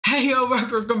Hey yo,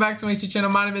 welcome back to my YouTube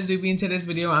channel. My name is Nooby. In today's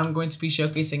video, I'm going to be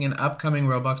showcasing an upcoming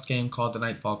Roblox game called the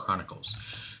Nightfall Chronicles.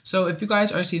 So if you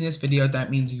guys are seeing this video, that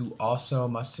means you also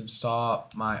must have saw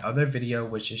my other video,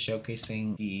 which is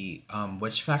showcasing the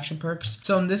witch faction perks.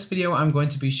 So in this video, I'm going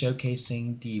to be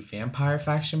showcasing the vampire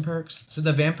faction perks. So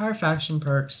the vampire faction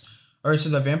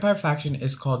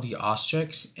is called the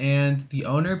Austrix, and the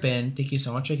owner, Ben, thank you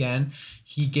so much again,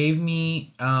 he gave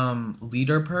me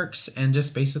leader perks and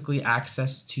just basically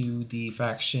access to the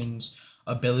faction's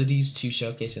abilities to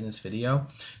showcase in this video.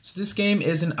 So this game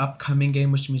is an upcoming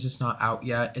game, which means it's not out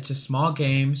yet. It's a small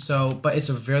game, but it's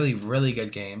a really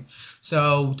good game.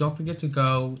 So don't forget to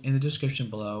go in the description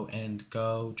below and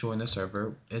go join the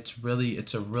server. It's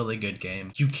a really good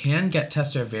game. You can get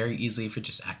tester very easily if you're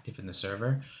just active in the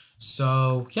server.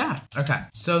 So yeah, okay.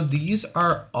 So these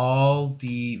are all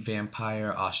the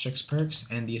vampire Austrix perks,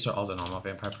 and these are all the normal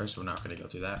vampire perks. We're not going to go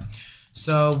through that.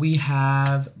 So we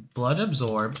have Blood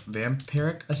Absorb,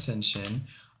 Vampiric Ascension,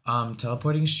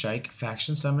 Teleporting Strike,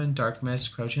 Faction Summon, Dark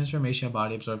Mist, Crow Transformation,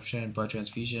 Body Absorption, Blood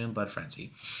Transfusion, Blood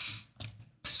Frenzy.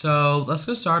 So let's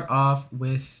go start off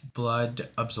with Blood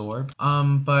Absorb.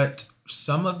 But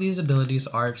some of these abilities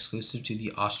are exclusive to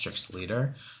the Austrix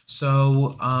leader.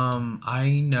 So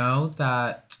I know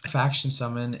that Faction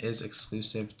Summon is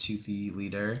exclusive to the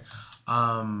leader.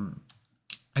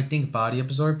 I think Body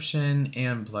Absorption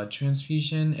and Blood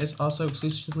Transfusion is also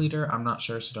exclusive to the leader. I'm not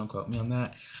sure, so don't quote me on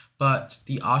that. But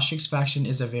the Austrix faction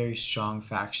is a very strong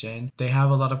faction. They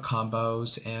have a lot of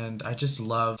combos, and I just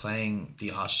love playing the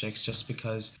Austrix just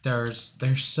because they're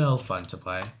so fun to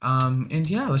play. And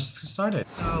yeah, let's just get started.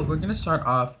 So we're gonna start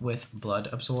off with Blood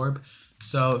Absorb.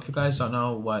 So if you guys don't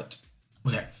know what...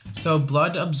 Okay, so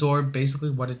Blood Absorb, basically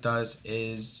what it does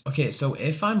is... Okay, so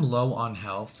if I'm low on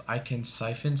health, I can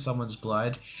siphon someone's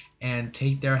blood and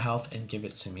take their health and give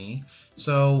it to me.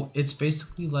 So it's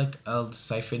basically like a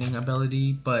siphoning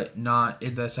ability, but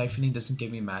the siphoning doesn't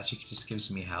give me magic, it just gives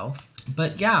me health.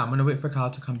 But yeah, I'm gonna wait for Kyle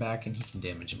to come back and he can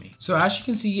damage me. So as you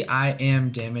can see, I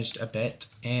am damaged a bit,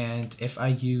 and if I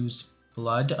use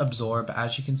Blood Absorb,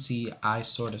 as you can see, I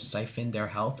sort of siphoned their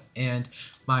health, and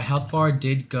my health bar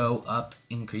did go up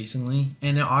increasingly,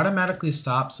 and it automatically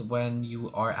stops when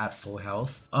you are at full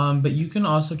health. But you can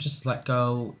also just let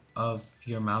go of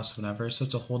your mouse whenever, so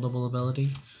it's a holdable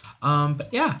ability. But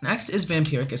yeah, next is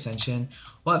Vampiric Ascension.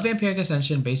 What Vampiric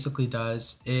Ascension basically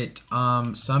does, it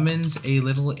summons a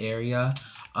little area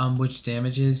which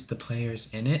damages the players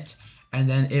in it, and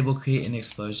then it will create an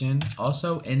explosion.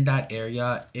 Also in that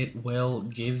area, it will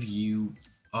give you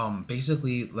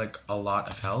basically like a lot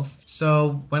of health.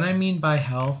 So when I mean by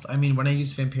health, I mean when I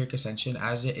use Vampiric Ascension,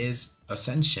 as it is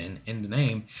Ascension in the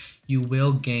name, you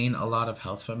will gain a lot of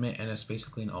health from it, and it's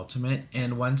basically an ultimate.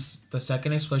 And once the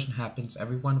second explosion happens,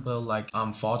 everyone will like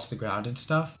fall to the ground and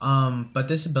stuff. But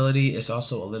this ability is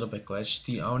also a little bit glitched.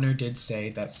 The owner did say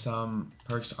that some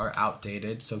perks are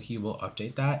outdated, so he will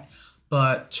update that.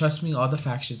 But trust me, all the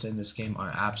factions in this game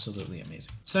are absolutely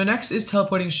amazing. So next is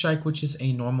Teleporting Strike, which is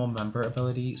a normal member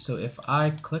ability. So if I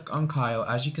click on Kyle,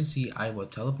 as you can see, I will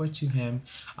teleport to him.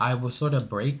 I will sort of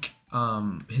break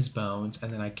his bones,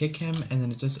 and then I kick him, and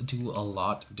then it does do a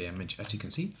lot of damage, as you can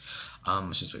see.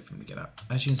 Let's just wait for him to get up.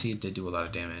 As you can see, it did do a lot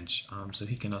of damage. So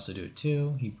he can also do it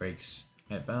too. He breaks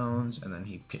my bones, and then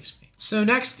he kicks me. So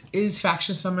next is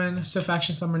Faction Summon. So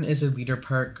Faction Summon is a leader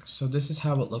perk. So this is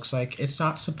how it looks like. It's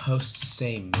not supposed to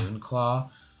say Moonclaw,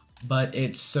 but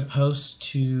it's supposed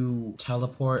to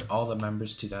teleport all the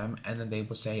members to them, and then they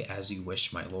will say, "As you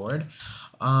wish, my lord."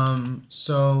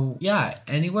 So yeah,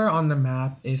 anywhere on the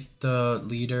map, if the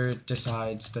leader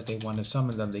decides that they want to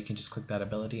summon them, they can just click that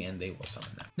ability and they will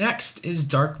summon them. Next is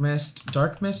Dark Mist.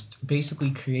 Dark Mist basically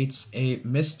creates a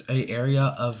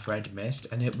area of red mist,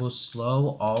 and it will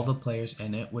slow all the players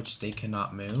in it, which they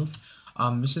cannot move.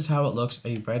 This is how it looks.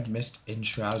 A red mist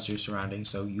enshrouds your surroundings,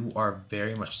 so you are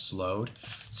very much slowed.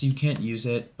 So you can't use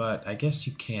it, but I guess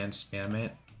you can spam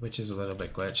it, which is a little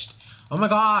bit glitched. Oh my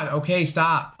god, okay,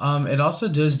 stop. It also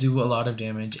does do a lot of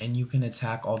damage, and you can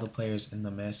attack all the players in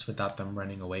the mist without them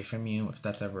running away from you, if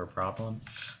that's ever a problem.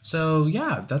 So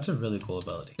yeah, that's a really cool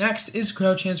ability. Next is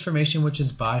Crow Transformation, which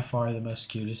is by far the most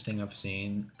cutest thing I've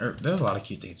seen. There's a lot of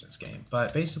cute things in this game,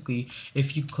 but basically,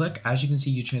 if you click, as you can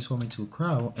see, you transform into a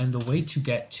crow, and the way to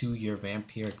get to your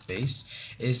vampiric base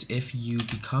is if you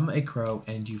become a crow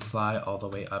and you fly all the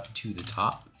way up to the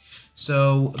top.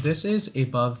 So this is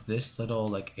above this little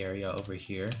like area over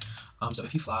here. So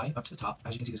if you fly up to the top,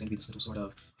 as you can see, there's going to be this little sort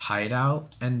of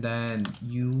hideout, and then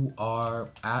you are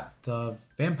at the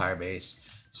vampire base.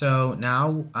 So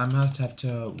now I'm gonna have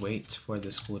to wait for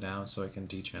this cooldown so I can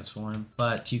detransform,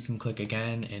 but you can click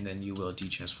again and then you will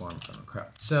detransform from a crow.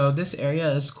 So this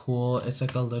area is cool. It's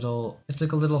like a little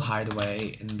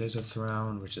hideaway, and there's a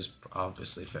throne which is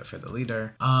obviously fit for the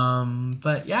leader.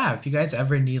 But yeah, if you guys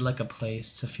ever need like a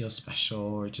place to feel special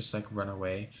or just like run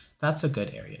away, that's a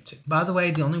good area too. By the way,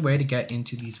 the only way to get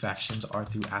into these factions are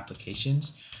through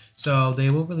applications. So they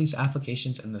will release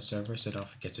applications in the server, so don't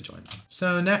forget to join them.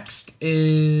 So next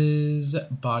is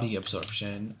body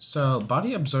absorption. So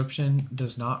body absorption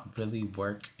does not really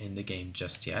work in the game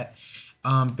just yet.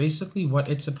 Basically what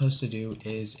it's supposed to do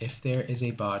is if there is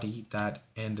a body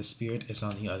and the spirit is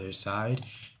on the other side,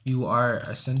 you are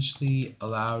essentially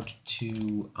allowed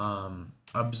to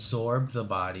absorb the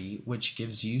body, which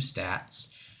gives you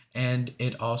stats. And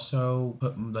it also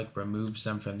removes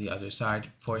them from the other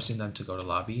side, forcing them to go to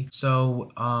lobby.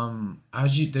 So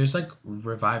there's like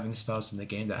reviving spells in the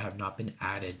game that have not been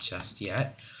added just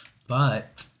yet,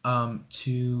 but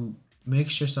to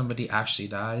make sure somebody actually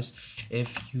dies,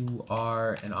 if you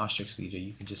are an Austrix leader,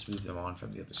 you can just move them on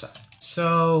from the other side.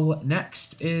 So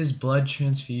next is blood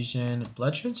transfusion.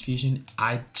 Blood transfusion,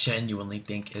 I genuinely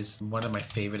think, is one of my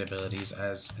favorite abilities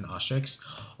as an Austrix.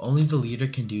 Only the leader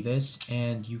can do this,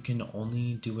 and you can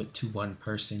only do it to one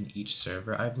person each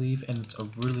server, I believe, and it's a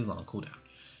really long cooldown.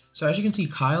 So as you can see,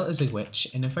 Kyle is a witch,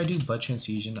 and if I do blood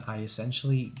transfusion, I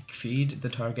essentially feed the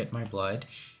target my blood,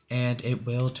 and it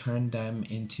will turn them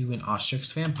into an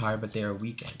Austrix vampire, but they are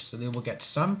weakened. So they will get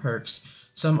some perks,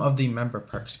 some of the member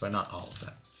perks, but not all of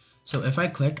them. So if I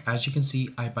click, as you can see,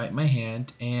 I bite my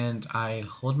hand and I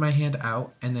hold my hand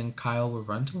out, and then Kyle will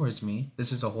run towards me.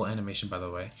 This is a whole animation, by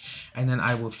the way. And then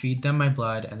I will feed them my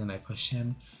blood, and then I push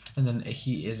him, and then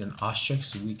he is an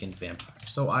Austrix weakened vampire.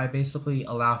 So I basically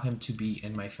allow him to be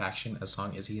in my faction as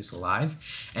long as he is alive,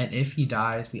 and if he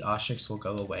dies, the Austrix will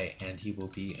go away and he will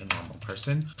be a normal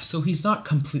person. So he's not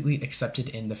completely accepted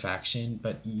in the faction,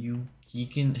 but he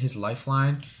can, his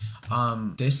lifeline,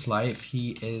 this life,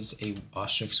 he is a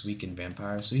Austrix weakened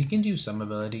vampire, so he can do some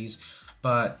abilities,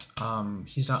 but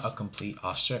he's not a complete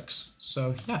Austrix.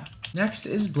 So yeah. Next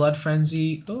is Blood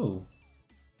Frenzy. Oh.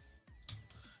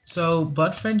 So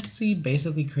Blood Frenzy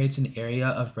basically creates an area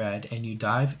of red, and you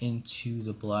dive into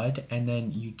the blood and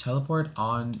then you teleport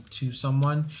on to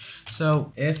someone.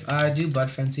 So if I do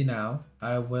Blood Frenzy now,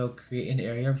 I will create an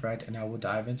area of red and I will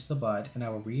dive into the blood and I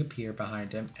will reappear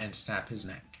behind him and snap his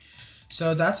neck.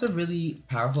 So that's a really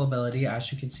powerful ability.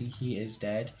 As you can see, he is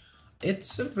dead.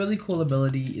 It's a really cool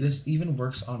ability. This even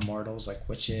works on mortals like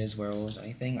witches, werewolves,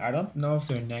 anything. I don't know if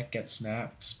their neck gets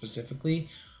snapped specifically,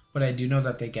 but I do know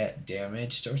that they get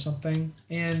damaged or something.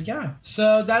 And yeah,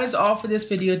 so that is all for this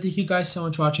video. Thank you guys so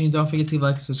much for watching. Don't forget to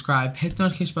like and subscribe, hit the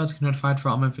notification bell to get notified for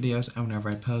all my videos and whenever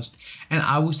I post. And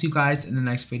I will see you guys in the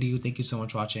next video. Thank you so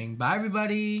much for watching. Bye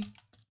everybody.